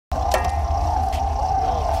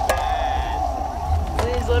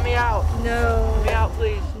let me out. No. Let me out,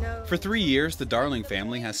 please. No. For 3 years, the Darling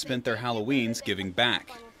family has spent their Halloweens giving back.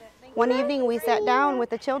 One evening we sat down with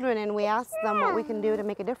the children and we asked them what we can do to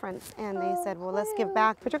make a difference. And they said, well, let's give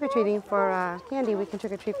back for trick-or-treating for candy. We can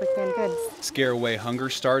trick-or-treat for canned goods. Scare Away Hunger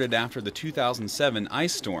started after the 2007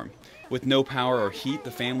 ice storm. With no power or heat,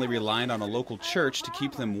 the family relied on a local church to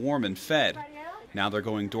keep them warm and fed. Now they're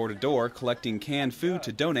going door to door collecting canned food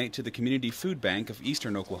to donate to the Community Food Bank of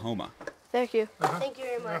Eastern Oklahoma. Thank you. Thank you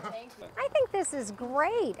very much. I think this is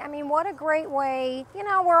great. I mean, what a great way. You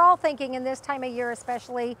know, we're all thinking in this time of year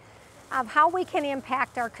especially of how we can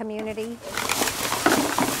impact our community.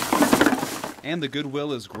 And the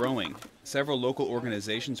goodwill is growing. Several local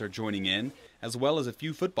organizations are joining in, as well as a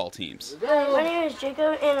few football teams. My name is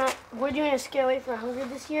Jacob, and we're doing a Scare Away for Hunger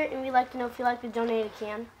this year, and we'd like to know if you'd like to donate a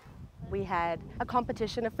can. We had a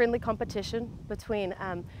competition, a friendly competition between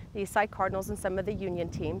the Eastside Cardinals and some of the Union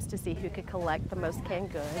teams to see who could collect the most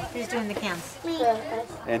canned goods. Who's doing the cans? Me.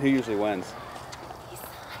 And who usually wins?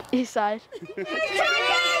 Eastside.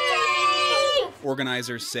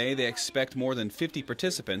 Organizers say they expect more than 50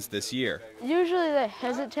 participants this year. Usually they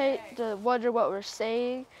hesitate to wonder what we're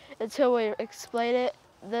saying until we explain it.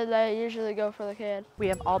 Then they usually go for the can. We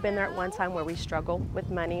have all been there at one time where we struggle with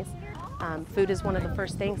monies. Food is one of the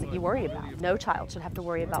first things that you worry about. No child should have to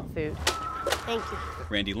worry about food. Thank you.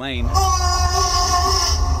 Randy Lane,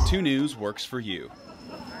 2 News works for you.